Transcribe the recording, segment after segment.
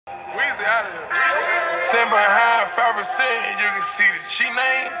Stand behind 5%, you can see the G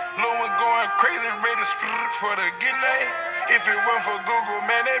name. Lil' one going crazy, ready to split for the good name. If it wasn't for Google,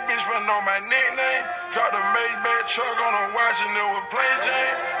 man, that bitch wouldn't know my nickname. Drop the Maybach truck on a watch and it was plain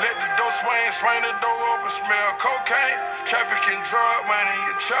Jane. Let the door swing the door open, smell cocaine. Traffic and drug money,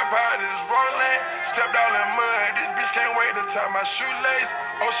 you chop out this rolling. Stepped out in mud, this bitch can't wait to tie my shoelace.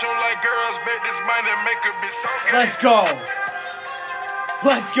 Ocean like girls, bet this money make a bitch so gay. Let's go.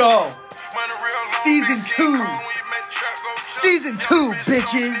 Let's go. Season 2. Season 2,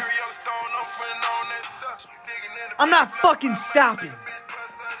 bitches. I'm not fucking stopping.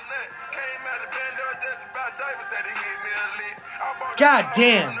 God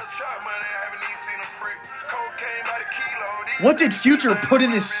damn. What did Future put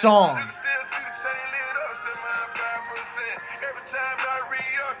in this song?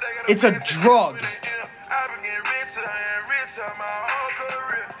 It's a drug.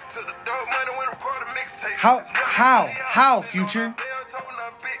 How, Future?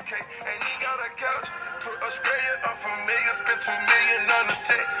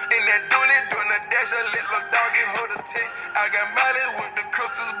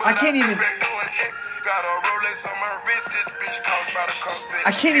 I can't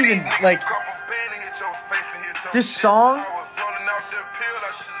even, like, this song,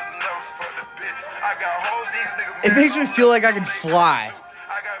 it makes me feel like I can fly.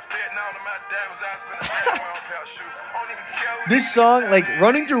 This song, like,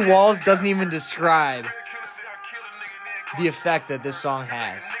 Running Through Walls doesn't even describe the effect that this song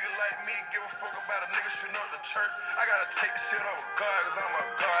has.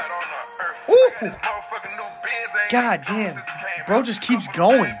 Ooh. God damn. Bro just keeps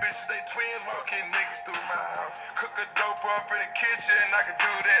going.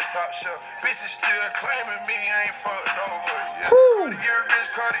 Whew.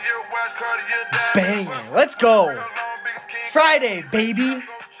 Banger. Let's go. Friday, baby.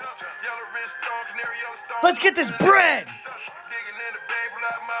 Let's get this bread.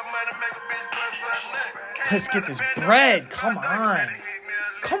 Let's get this bread. Come on.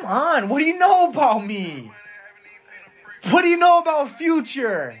 Come on. What do you know about me? What do you know about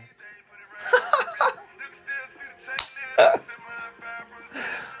Future?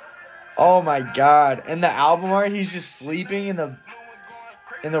 Oh my god. And the album art, he's just sleeping in the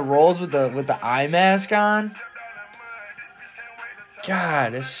rolls with the eye mask on.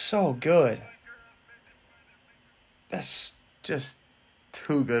 God, it's so good. That's just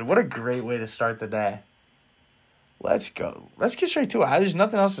too good. What a great way to start the day. Let's go. Let's get straight to it. There's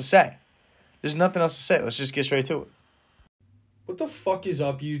nothing else to say. Let's just get straight to it. What the fuck is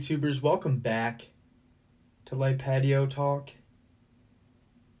up, YouTubers? Welcome back to Light Patio Talk.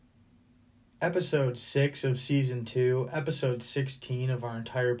 Episode 6 of Season 2. Episode 16 of our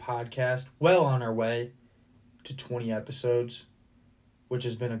entire podcast. Well on our way to 20 episodes, which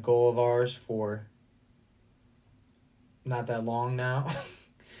has been a goal of ours for not that long now.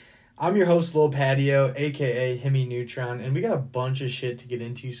 I'm your host, Lil Patio, a.k.a. Hemi Neutron, and we got a bunch of shit to get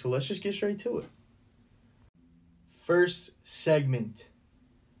into, so let's just get straight to it. First segment,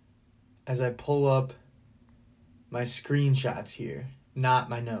 as I pull up my screenshots here, not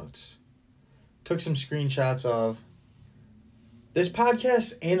my notes. Took some screenshots of this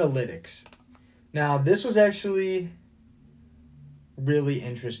podcast analytics. Now, this was actually really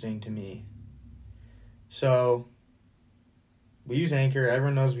interesting to me. So, we use Anchor.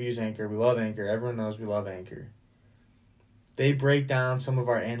 Everyone knows we use Anchor. We love Anchor. Everyone knows we love Anchor. They break down some of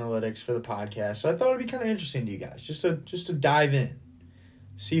our analytics for the podcast. So I thought it'd be kind of interesting to you guys. Just to dive in.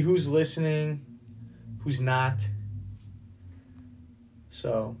 See who's listening, who's not.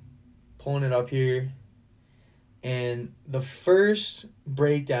 So, pulling it up here. And the first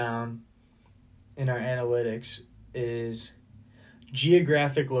breakdown in our analytics is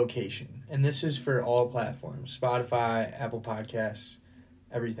geographic location. And this is for all platforms. Spotify, Apple Podcasts,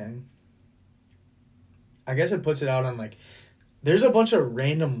 everything. I guess it puts it out on, like, there's a bunch of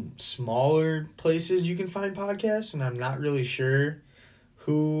random smaller places you can find podcasts, and I'm not really sure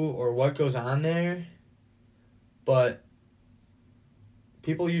who or what goes on there, but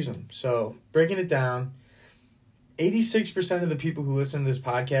people use them. So, breaking it down, 86% of the people who listen to this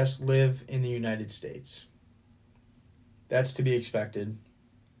podcast live in the United States. That's to be expected.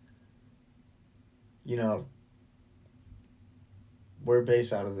 You know, we're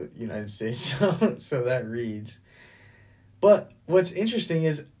based out of the United States, so that reads. But what's interesting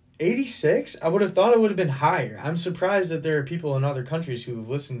is 86, I would have thought it would have been higher. I'm surprised that there are people in other countries who have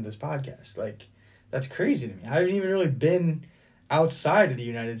listened to this podcast. Like, that's crazy to me. I haven't even really been outside of the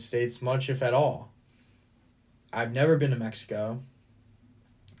United States much, if at all. I've never been to Mexico.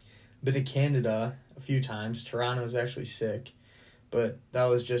 Been to Canada a few times. Toronto is actually sick, but that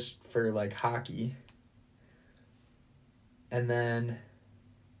was just for like hockey. And then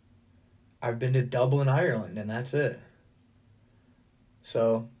I've been to Dublin, Ireland, and that's it.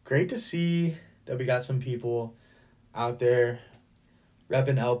 So great to see that we got some people out there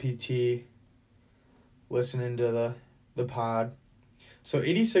repping LPT, listening to the pod. So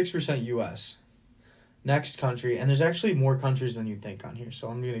 86% US. Next country, and there's actually more countries than you think on here, so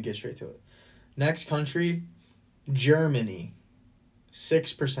I'm going to get straight to it. Next country, Germany,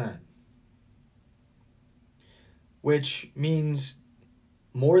 6%. Which means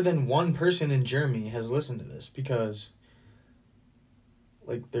more than one person in Germany has listened to this, because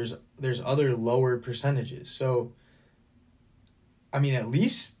like there's other lower percentages. So I mean, at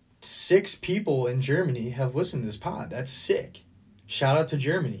least 6 people in Germany have listened to this pod. That's sick. Shout out to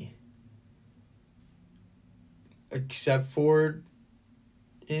Germany. Except for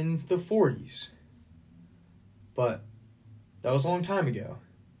in the 40s. But that was a long time ago.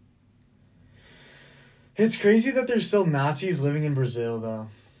 It's crazy that there's still Nazis living in Brazil, though.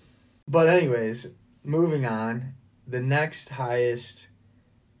 But anyways, moving on. The next highest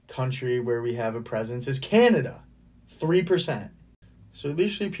country where we have a presence is Canada. 3%. So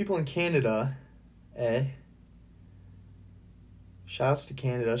literally people in Canada, Shouts to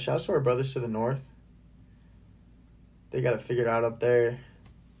Canada. Shouts to our brothers to the north. They got it figured out up there.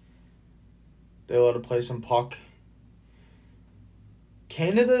 They allowed to play some puck.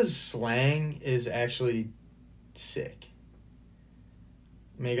 Canada's slang is actually sick.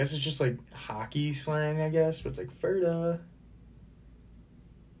 I mean, I guess it's just like hockey slang, I guess, but it's like Ferda.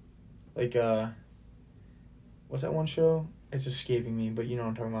 Like, what's that one show? It's escaping me, but you know what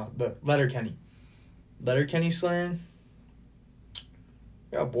I'm talking about. The Letterkenny. Letterkenny slang.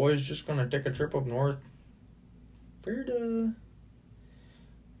 Yeah, boys, just gonna take a trip up north. Ferda.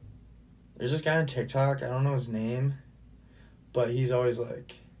 There's this guy on TikTok, I don't know his name, but he's always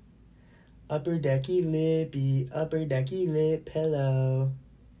like, upper decky lip pillow.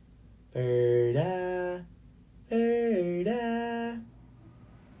 Ferda.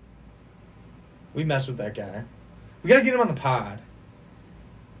 We mess with that guy. We gotta get him on the pod.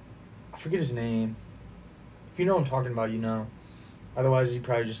 I forget his name. If you know what I'm talking about, you know. Otherwise, you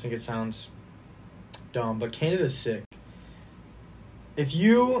probably just think it sounds dumb. But Canada's sick. If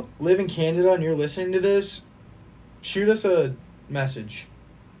you live in Canada and you're listening to this, shoot us a message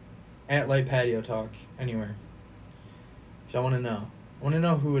at Light Patio Talk anywhere. So I want to know. I want to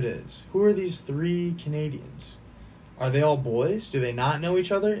know who it is. Who are these 3 Canadians? Are they all boys? Do they not know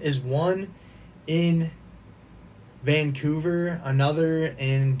each other? Is one in Vancouver, another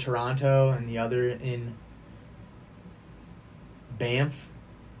in Toronto, and the other in Banff?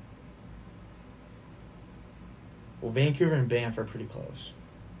 Well, Vancouver and Banff are pretty close.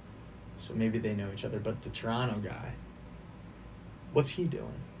 So maybe they know each other. But the Toronto guy, what's he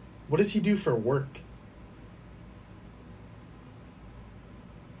doing? What does he do for work?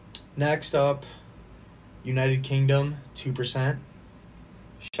 Next up, United Kingdom, 2%.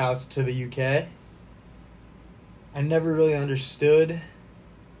 Shouts to the UK. I never really understood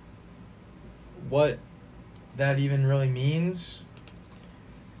what that even really means.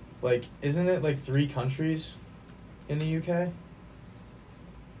 Like, isn't it like 3 countries in the UK?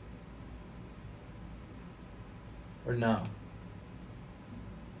 Or no?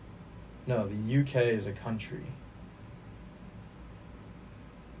 No, the UK is a country.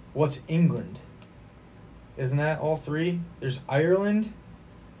 What's England? Isn't that all 3? There's Ireland,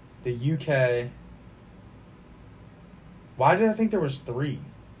 the UK. Why did I think there was 3?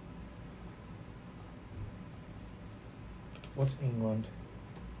 What's England?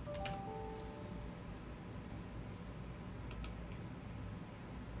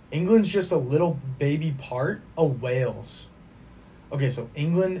 England's just a little baby part? Oh, Wales. Okay, so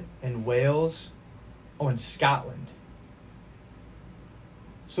England and Wales. Oh, and Scotland.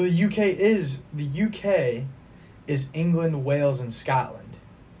 So the UK is England, Wales, and Scotland.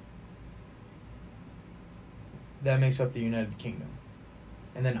 That makes up the United Kingdom.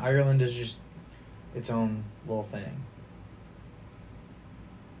 And then Ireland is just its own little thing.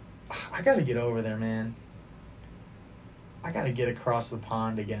 I gotta get over there, man. I gotta get across the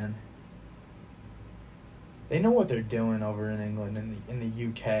pond again. They know what they're doing over in England and in the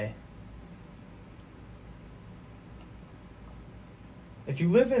UK. If you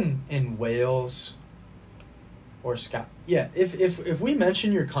live in Wales or if we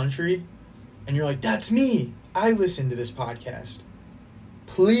mention your country and you're like, that's me, I listen to this podcast,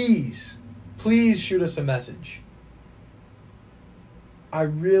 please shoot us a message. I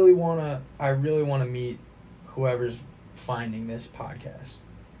really wanna meet whoever's finding this podcast.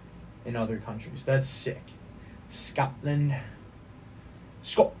 in other countries. That's sick. Scotland.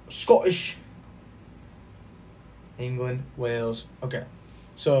 Scottish. England, Wales. Okay.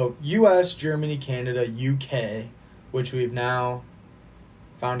 So, U.S., Germany, Canada, UK, which we've now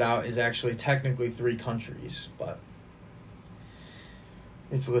found out is actually technically 3 countries, but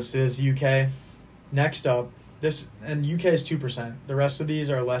it's listed as UK. Next up, this, and UK is 2%. The rest of these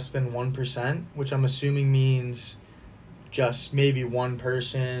are less than 1%, which I'm assuming means just maybe one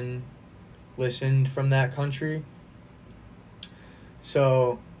person listened from that country.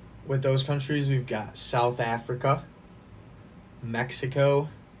 So, with those countries, we've got South Africa, Mexico,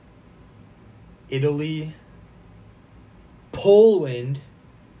 Italy, Poland.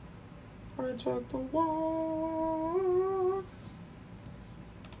 I took the walk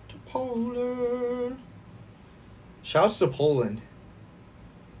to Poland. Shouts to Poland.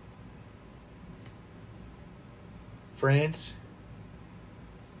 France,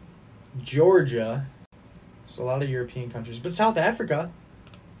 Georgia. There's a lot of European countries, but South Africa.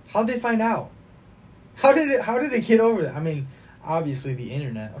 How'd they find out? How did it get over there? I mean, obviously the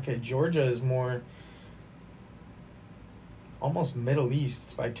internet. Okay, Georgia is more almost Middle East.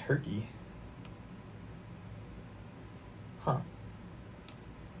 It's by Turkey. Huh.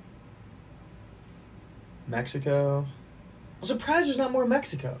 Mexico. I'm surprised there's not more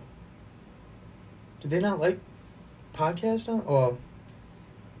Mexico. Do they not like podcasts now? Well,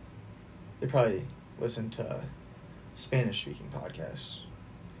 they probably listen to Spanish-speaking podcasts,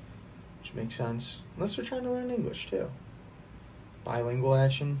 which makes sense. Unless they're trying to learn English, too. Bilingual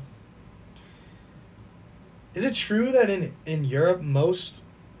action. Is it true that in Europe, most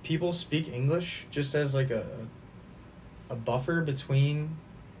people speak English just as like a buffer between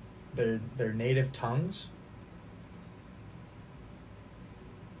their native tongues?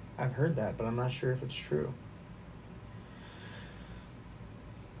 I've heard that, but I'm not sure if it's true.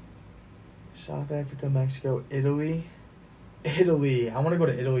 South Africa, Mexico, Italy. Italy. I want to go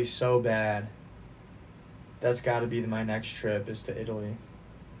to Italy so bad. That's got to be my next trip, is to Italy.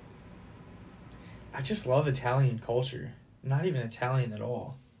 I just love Italian culture. I'm not even Italian at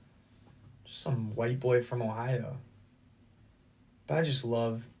all. Just some white boy from Ohio. But I just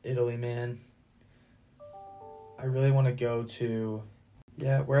love Italy, man. I really want to go to,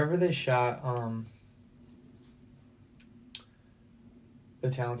 wherever they shot The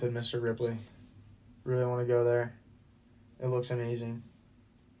Talented Mr. Ripley. Really want to go there. It looks amazing.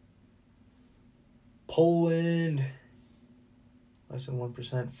 Poland. Less than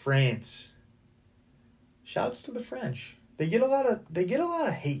 1%. France. Shouts to the French. They get a lot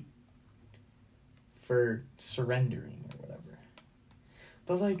of hate for surrendering or whatever.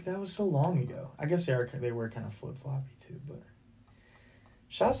 But like that was so long ago. I guess they were kind of flip-floppy too, but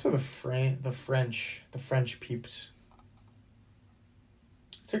shouts to the French peeps.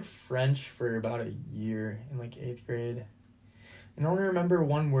 I took French for about a year in like 8th grade. And I only remember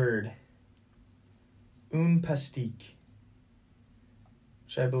one word. Un pastique.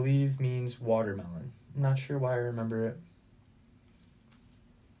 Which I believe means watermelon. I'm not sure why I remember it.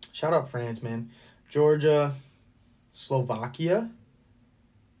 Shout out France, man. Georgia, Slovakia.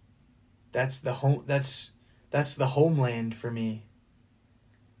 That's the homeland for me.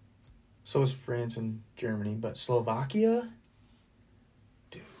 So is France and Germany, but Slovakia?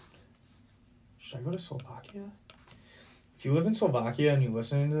 Dude. Should I go to Slovakia? If you live in Slovakia and you're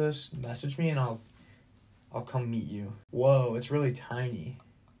listening to this, message me and I'll come meet you. Whoa, it's really tiny.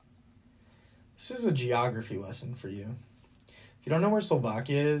 This is a geography lesson for you. If you don't know where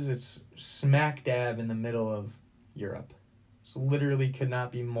Slovakia is, it's smack dab in the middle of Europe. So literally could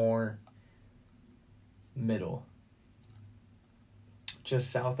not be more middle. Just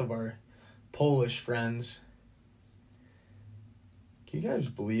south of our Polish friends. Can you guys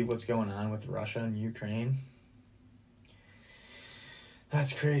believe what's going on with Russia and Ukraine?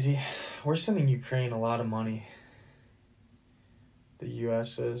 That's crazy. We're sending Ukraine a lot of money. The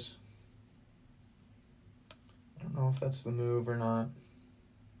U.S. is. I don't know if that's the move or not.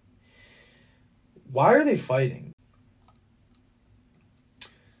 Why are they fighting?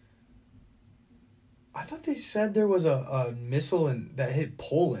 I thought they said there was a missile that hit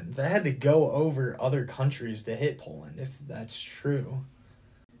Poland. That had to go over other countries to hit Poland, if that's true.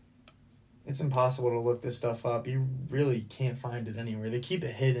 It's impossible to look this stuff up. You really can't find it anywhere. They keep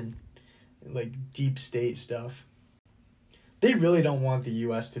it hidden, like deep state stuff. They really don't want the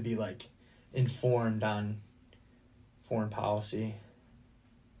U.S. to be like informed on foreign policy.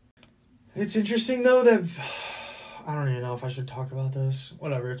 It's interesting though that I don't even know if I should talk about this.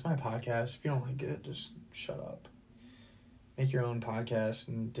 Whatever, it's my podcast. If you don't like it, just shut up. Make your own podcast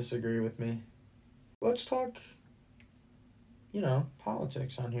and disagree with me. Let's talk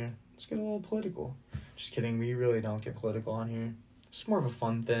politics on here. Let's get a little political. Just kidding. We really don't get political on here. It's more of a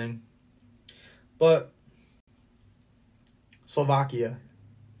fun thing. But Slovakia.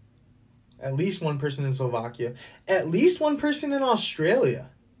 At least one person in Slovakia. At least one person in Australia.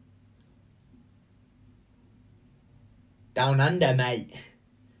 Down under, mate.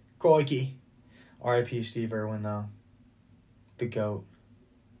 Crikey. R.I.P. Steve Irwin, though. The GOAT.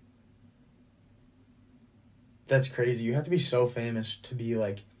 That's crazy. You have to be so famous to be,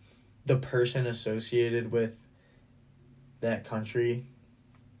 like, the person associated with that country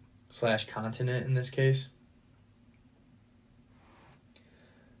 / continent in this case.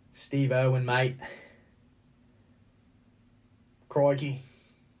 Steve Irwin, mate. Crikey.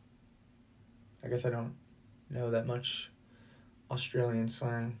 I guess I don't know that much Australian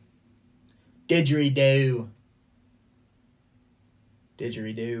slang. Didgeridoo.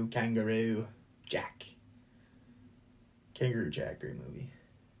 Didgeridoo, kangaroo, Jack. Kangaroo Jack, great movie.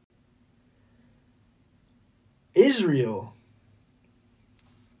 Israel.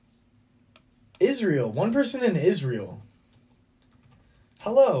 One person in Israel.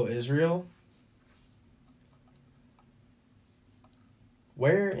 Hello, Israel.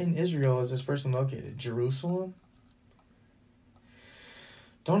 Where in Israel is this person located? Jerusalem?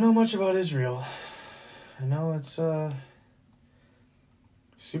 Don't know much about Israel. I know it's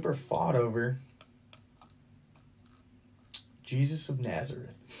super fought over. Jesus of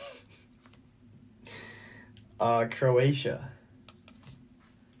Nazareth. Croatia.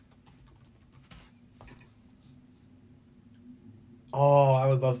 Oh, I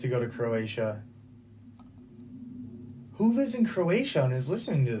would love to go to Croatia. Who lives in Croatia and is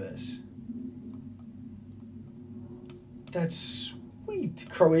listening to this? That's sweet.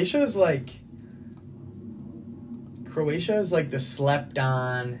 Croatia is like the slept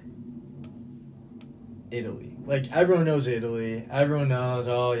on Italy. Like, everyone knows Italy. Everyone knows,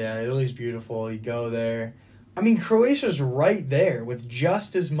 oh yeah, Italy's beautiful. You go there. I mean, Croatia's right there with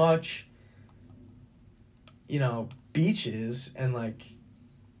just as much, beaches and, like,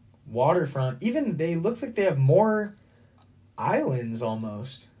 waterfront. Even looks like they have more islands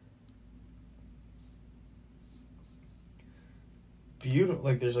almost. Beautiful,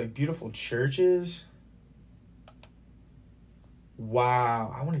 like, there's, like, beautiful churches.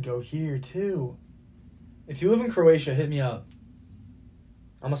 Wow, I want to go here, too. If you live in Croatia, hit me up.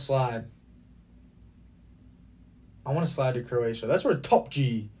 I'm a slide. I want to slide to Croatia. That's where Top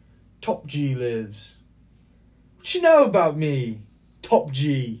G lives. What you know about me, Top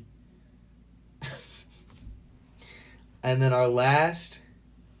G? And then our last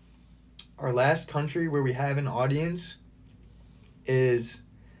country where we have an audience is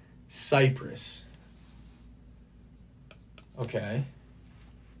Cyprus. Okay.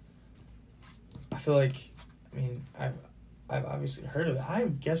 I feel like, I've obviously heard of it. I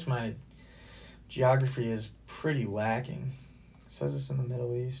guess my geography is pretty lacking. It says it's in the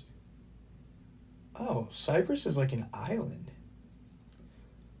Middle East. Oh, Cyprus is like an island.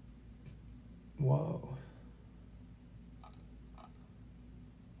 Whoa.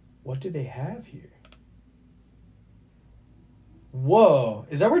 What do they have here? Whoa.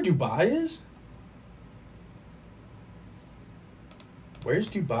 Is that where Dubai is? Where's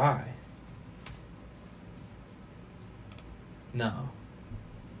Dubai? No.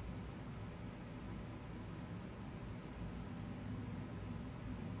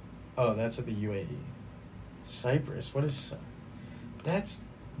 Oh, that's at the UAE. Cyprus. What is...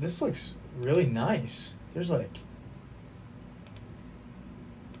 This looks really nice. There's, like,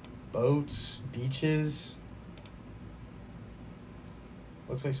 boats, beaches.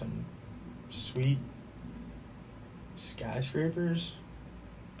 Looks like some sweet skyscrapers.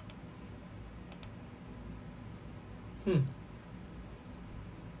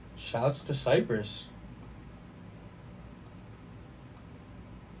 Shouts to Cyprus.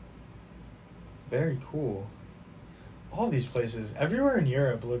 Very cool. All these places, everywhere in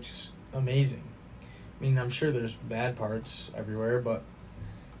Europe looks amazing. I'm sure there's bad parts everywhere, but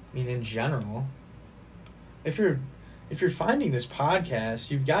in general, if you're finding this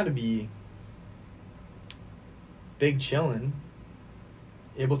podcast, you've got to be big chillin',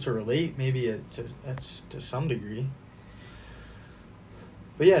 able to relate maybe to some degree.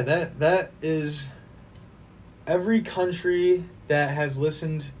 But yeah, that is every country that has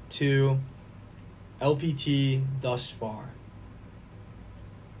listened to LPT thus far.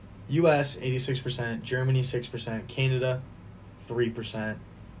 US 86%, Germany 6%, Canada 3%,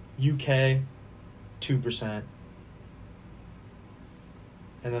 UK 2%,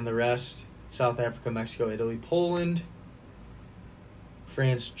 and then the rest, South Africa, Mexico, Italy, Poland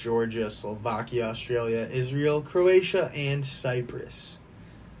France, Georgia, Slovakia, Australia, Israel, Croatia, and Cyprus.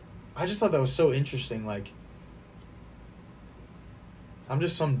 I just thought that was so interesting. Like, I'm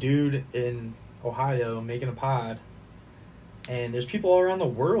just some dude in Ohio making a pod, and there's people all around the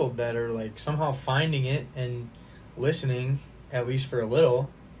world that are like somehow finding it and listening, at least for a little.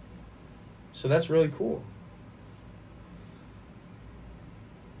 So that's really cool.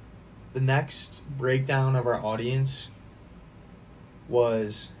 The next breakdown of our audience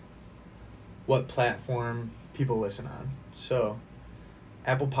was what platform people listen on. So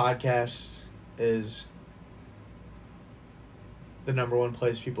Apple Podcasts is the number one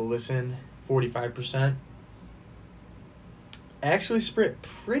place people listen, 45%. Actually split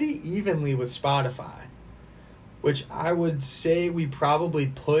pretty evenly with Spotify, which I would say we probably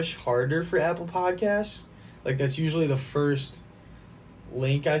push harder for Apple Podcasts. Like, that's usually the first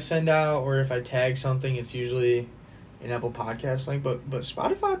link I send out, or if I tag something, it's usually an Apple Podcast link. But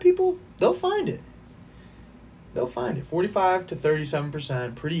Spotify people, they'll find it. They'll find it. 45 to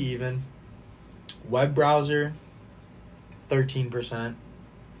 37%, pretty even. Web browser, 13%.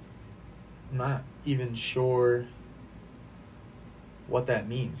 I'm not even sure what that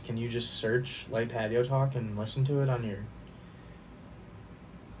means. Can you just search Light Patio Talk and listen to it on your...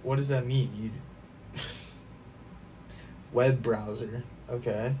 What does that mean? Web browser.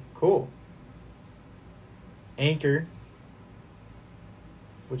 Okay, cool. Anchor,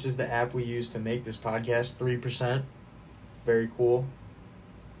 which is the app we use to make this podcast, 3%. Very cool.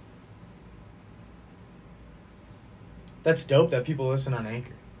 That's dope that people listen on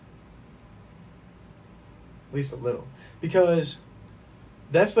Anchor. At least a little. Because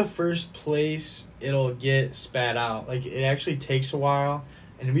that's the first place it'll get spat out. Like, it actually takes a while.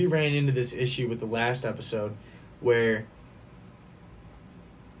 And we ran into this issue with the last episode where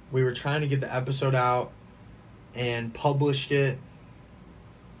we were trying to get the episode out and published it,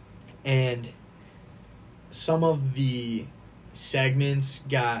 and some of the segments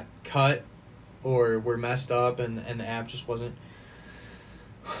got cut or were messed up, and the app just wasn't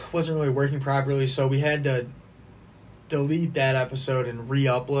really working properly, so we had to delete that episode and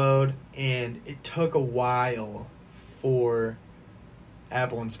re-upload, and it took a while for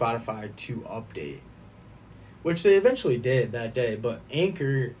Apple and Spotify to update, which they eventually did that day. But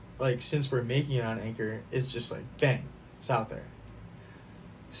Anchor, like, since we're making it on Anchor, it's just like, bang, it's out there.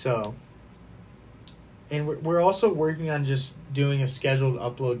 So, and we're also working on just doing a scheduled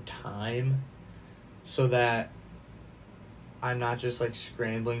upload time so that I'm not just, like,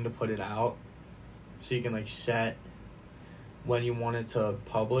 scrambling to put it out. So you can, like, set when you want it to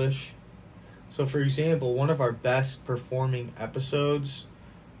publish. So, for example, one of our best performing episodes,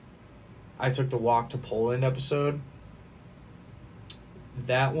 I took the Walk to Poland episode.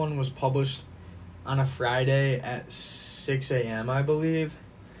 That one was published on a Friday at 6 a.m., I believe,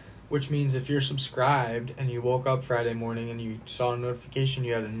 which means if you're subscribed and you woke up Friday morning and you saw a notification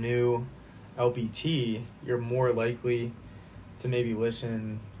you had a new LPT, you're more likely to maybe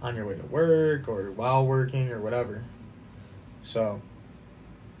listen on your way to work or while working or whatever. So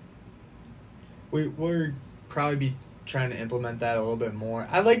we're probably be trying to implement that a little bit more.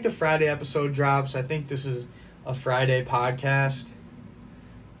 I like the Friday episode drops. I think this is a Friday podcast.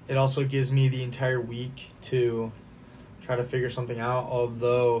 It also gives me the entire week to try to figure something out,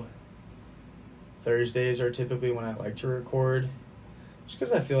 although Thursdays are typically when I like to record, just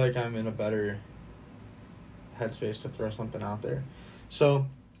because I feel like I'm in a better headspace to throw something out there. So,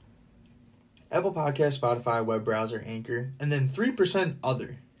 Apple Podcast, Spotify, web browser, Anchor, and then 3%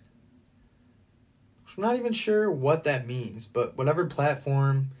 other. I'm not even sure what that means, but whatever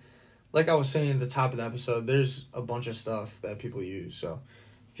platform, like I was saying at the top of the episode, there's a bunch of stuff that people use. So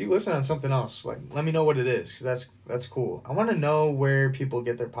if you listen on something else, like, let me know what it is, because that's cool. I want to know where people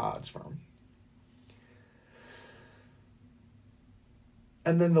get their pods from.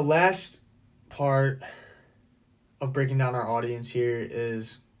 And then the last part of breaking down our audience here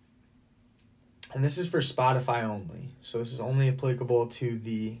is, and this is for Spotify only, so this is only applicable to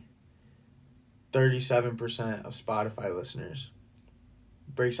the 37% of Spotify listeners.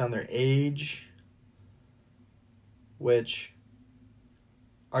 Breaks down their age, which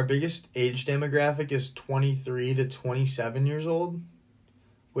our biggest age demographic is 23 to 27 years old,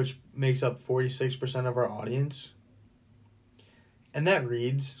 which makes up 46% of our audience. And that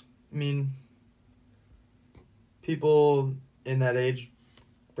reads, I mean, people in that age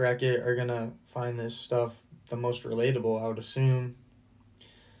bracket are going to find this stuff the most relatable, I would assume.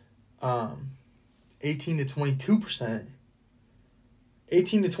 18 to 22%.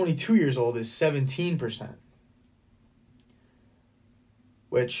 18 to 22 years old is 17%.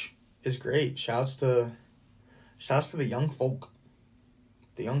 Which is great. Shouts to the young folk.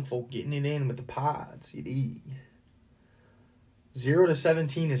 The young folk getting it in with the pods, you dig. 0 to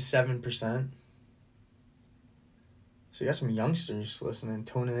 17 is 7%. So you got some youngsters listening,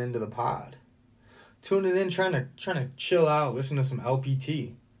 tuning into the pod. Tuning in, trying to chill out, listen to some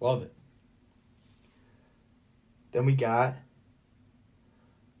LPT. Love it. Then we got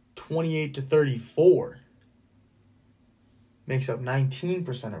 28 to 34. Makes up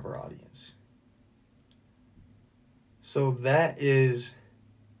 19% of our audience. So that is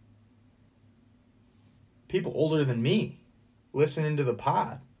people older than me listening to the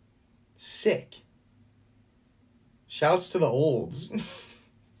pod. Sick. Shouts to the olds. I'm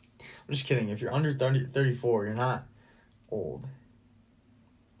just kidding. If you're under 34, you're not old.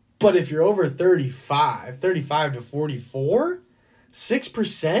 But if you're over 35 to 44,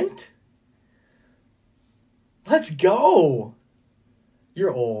 6%? Let's go.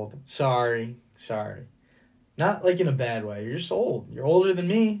 You're old. Sorry. Not like in a bad way. You're just old. You're older than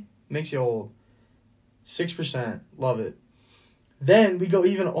me. Makes you old. 6%. Love it. Then we go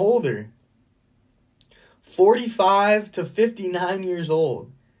even older. 45 to 59 years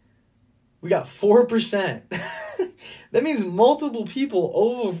old. We got 4%. That means multiple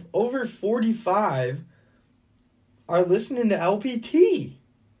people over 45 are listening to LPT.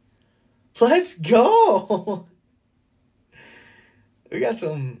 Let's go. We got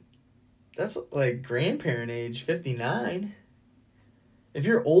some, that's like grandparent age, 59. If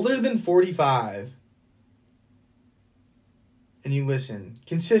you're older than 45 and you listen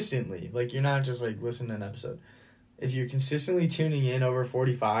consistently, like you're not just like listening to an episode. If you're consistently tuning in over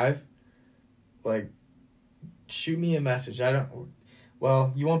 45, like shoot me a message.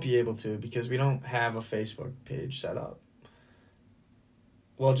 Well, you won't be able to because we don't have a Facebook page set up.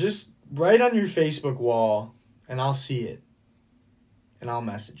 Well, just write on your Facebook wall and I'll see it. And I'll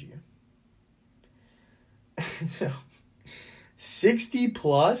message you. So, 60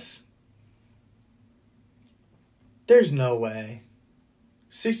 plus? There's no way.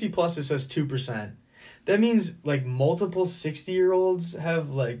 60 plus, it says 2%. That means like multiple 60-year-olds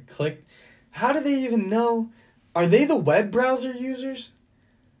have like clicked. How do they even know? Are they the web browser users?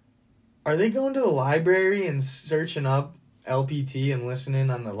 Are they going to the library and searching up LPT and listening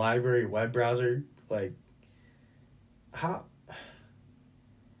on the library web browser? Like, how?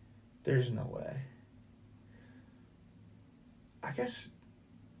 There's no way. I guess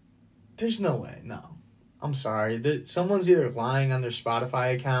there's no way. No. I'm sorry. Someone's either lying on their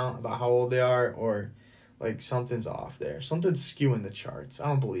Spotify account about how old they are or like something's off there. Something's skewing the charts. I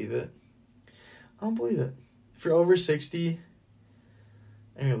don't believe it. If you're over 60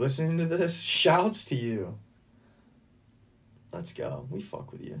 and you're listening to this, shouts to you. Let's go. We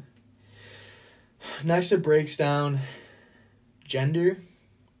fuck with you. Next, it breaks down gender.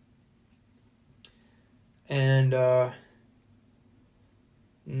 And I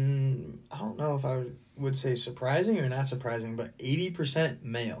don't know if I would say surprising or not surprising, but 80%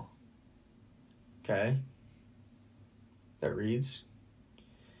 male. Okay. That reads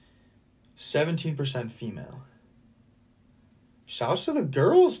 17% female. Shouts to the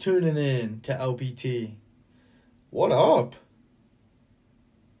girls tuning in to LPT. What up?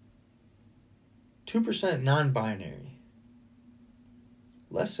 2% non-binary.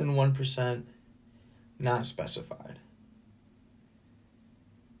 Less than 1% not specified.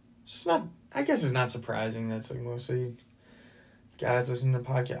 It's not, I guess it's not surprising that's like mostly guys listening to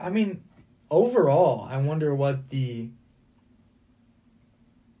podcasts. I mean, overall, I wonder what the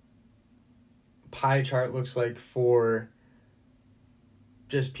pie chart looks like for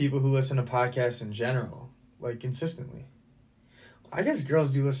just people who listen to podcasts in general, like consistently. I guess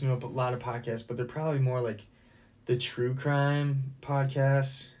girls do listen to a lot of podcasts, but they're probably more like the true crime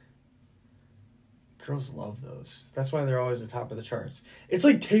podcasts. Girls love those. That's why they're always at the top of the charts. It's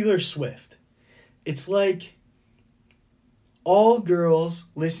like Taylor Swift. It's like all girls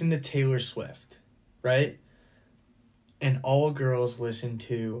listen to Taylor Swift, right? And all girls listen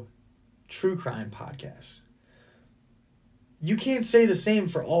to true crime podcasts. You can't say the same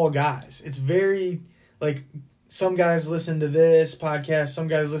for all guys. It's very, like, some guys listen to this podcast, some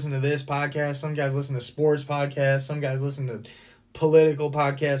guys listen to this podcast, some guys listen to sports podcasts, some guys listen to political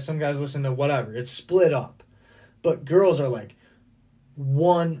podcasts, some guys listen to whatever. It's split up. But girls are like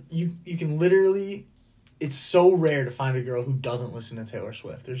one, you can literally, it's so rare to find a girl who doesn't listen to Taylor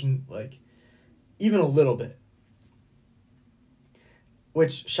Swift. There's like even a little bit.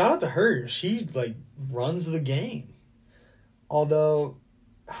 Which, shout out to her. She like runs the game. Although,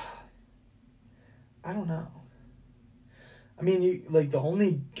 I don't know. I mean, like the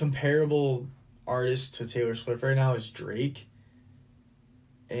only comparable artist to Taylor Swift right now is Drake.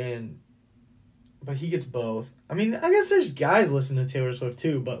 But he gets both. I mean, I guess there's guys listening to Taylor Swift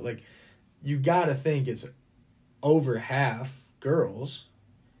too, but like, you gotta think it's over half girls.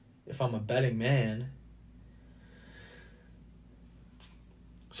 If I'm a betting man.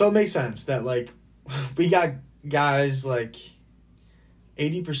 So it makes sense that like we got guys like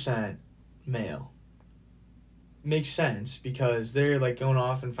 80% male. Makes sense because they're like going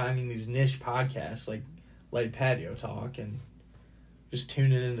off and finding these niche podcasts like Light Patio Talk and just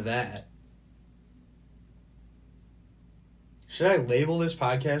tuning into that. Should I label this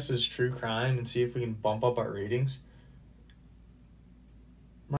podcast as true crime and see if we can bump up our ratings?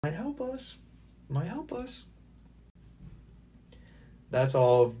 Might help us. Might help us. That's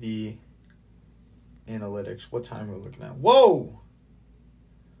all of the analytics. What time we're looking at? Whoa!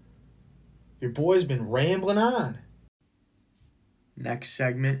 Your boy's been rambling on. Next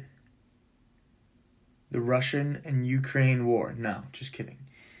segment. The Russian and Ukraine war. No, just kidding.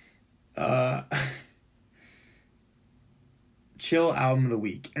 Chill album of the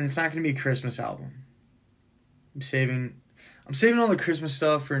week. And it's not going to be a Christmas album. I'm saving all the Christmas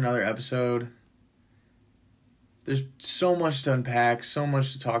stuff for another episode. There's so much to unpack, so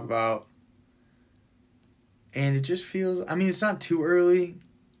much to talk about. And it just feels, I mean, it's not too early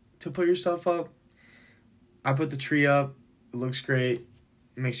to put your stuff up. I put the tree up. It looks great.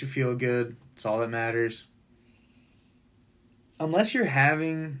 It makes you feel good. It's all that matters. Unless you're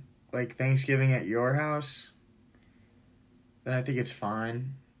having, like, Thanksgiving at your house, then I think it's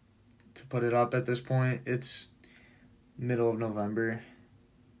fine to put it up at this point. It's middle of November.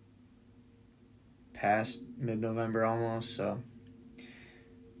 Past mid-November almost, so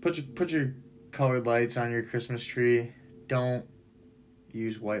put your colored lights on your Christmas tree. Don't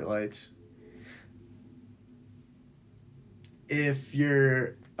use white lights. If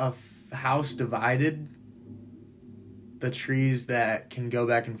you're a house divided, the trees that can go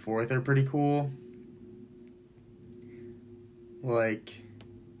back and forth are pretty cool. Like,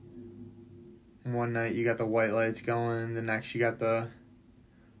 one night you got the white lights going, the next you got the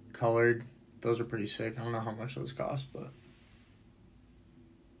colored. Those are pretty sick. I don't know how much those cost, but.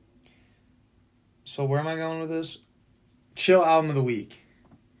 So where am I going with this? Chill album of the week.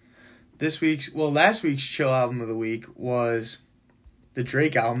 Last week's chill album of the week was the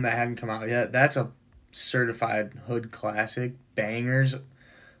Drake album that hadn't come out yet. That's a certified hood classic. Bangers.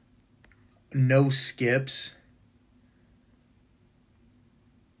 No skips.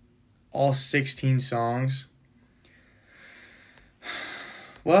 All 16 songs.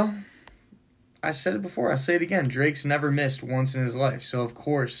 Well, I said it before, I'll say it again. Drake's never missed once in his life. So, of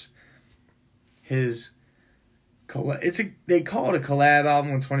course, they call it a collab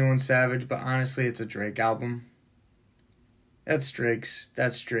album with 21 Savage, but honestly, it's a Drake album. That's Drake's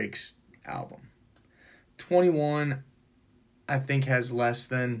album. 21, I think, has less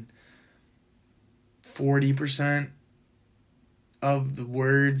than 40% of the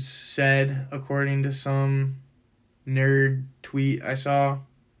words said, according to some nerd tweet I saw.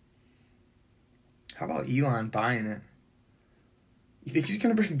 How about Elon buying it? You think he's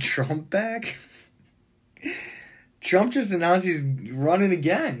going to bring Trump back? Trump just announced he's running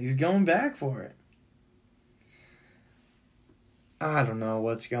again. He's going back for it. I don't know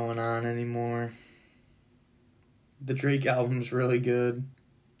what's going on anymore. The Drake album's really good.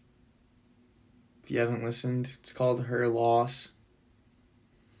 If you haven't listened, it's called Her Loss.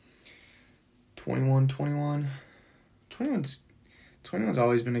 21's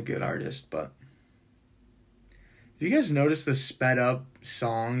always been a good artist, but have you guys noticed the sped up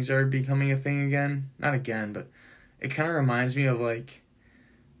songs are becoming a thing again? Not again, but it kind of reminds me of, like,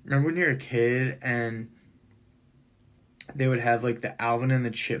 remember when you were a kid and they would have, like, the Alvin and the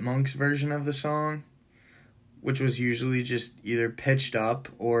Chipmunks version of the song, which was usually just either pitched up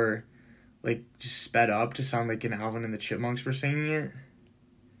or, like, just sped up to sound like an Alvin and the Chipmunks were singing it?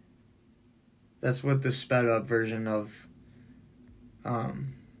 That's what the sped up version of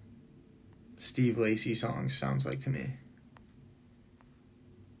Steve Lacy songs sounds like to me.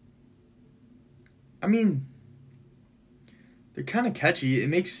 I mean, they're kind of catchy. It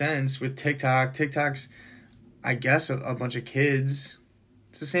makes sense with TikTok. TikTok's, I guess, a bunch of kids.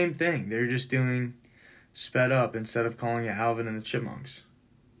 It's the same thing. They're just doing sped up instead of calling it Alvin and the Chipmunks.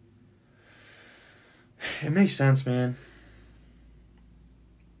 It makes sense, man.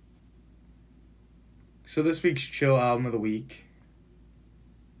 So this week's chill album of the week.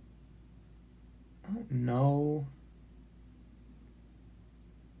 I don't know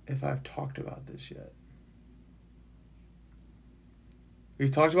if I've talked about this yet.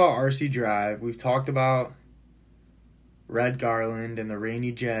 We've talked about RC Drive. We've talked about Red Garland and the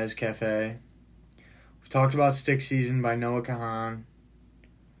Rainy Jazz Cafe. We've talked about Stick Season by Noah Kahan.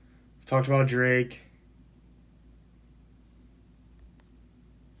 We've talked about Drake.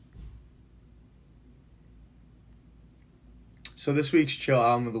 So this week's chill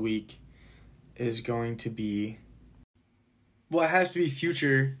album of the week is going to be, well, it has to be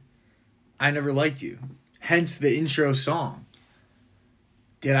Future, I Never Liked You. Hence the intro song.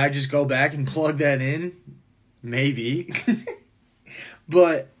 Did I just go back and plug that in? Maybe.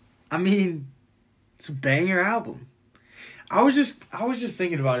 But, I mean, it's a banger album. I was just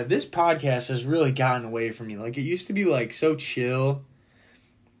thinking about it. This podcast has really gotten away from me. Like, it used to be, like, so chill.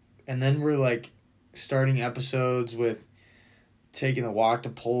 And then we're, like, starting episodes with taking a walk to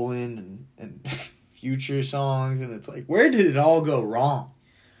Poland and Future songs. And it's like, where did it all go wrong?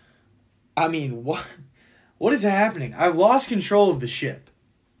 I mean, what is happening? I've lost control of the ship.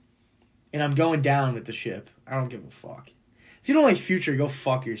 And I'm going down with the ship. I don't give a fuck. If you don't like Future, go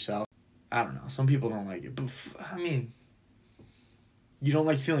fuck yourself. I don't know. Some people don't like it. But, I mean, you don't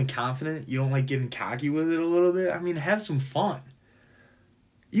like feeling confident? You don't like getting cocky with it a little bit? I mean, have some fun.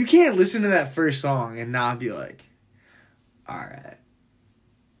 You can't listen to that first song and not be like, alright.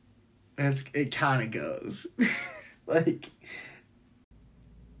 It kind of goes. Like,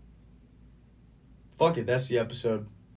 fuck it. That's the episode.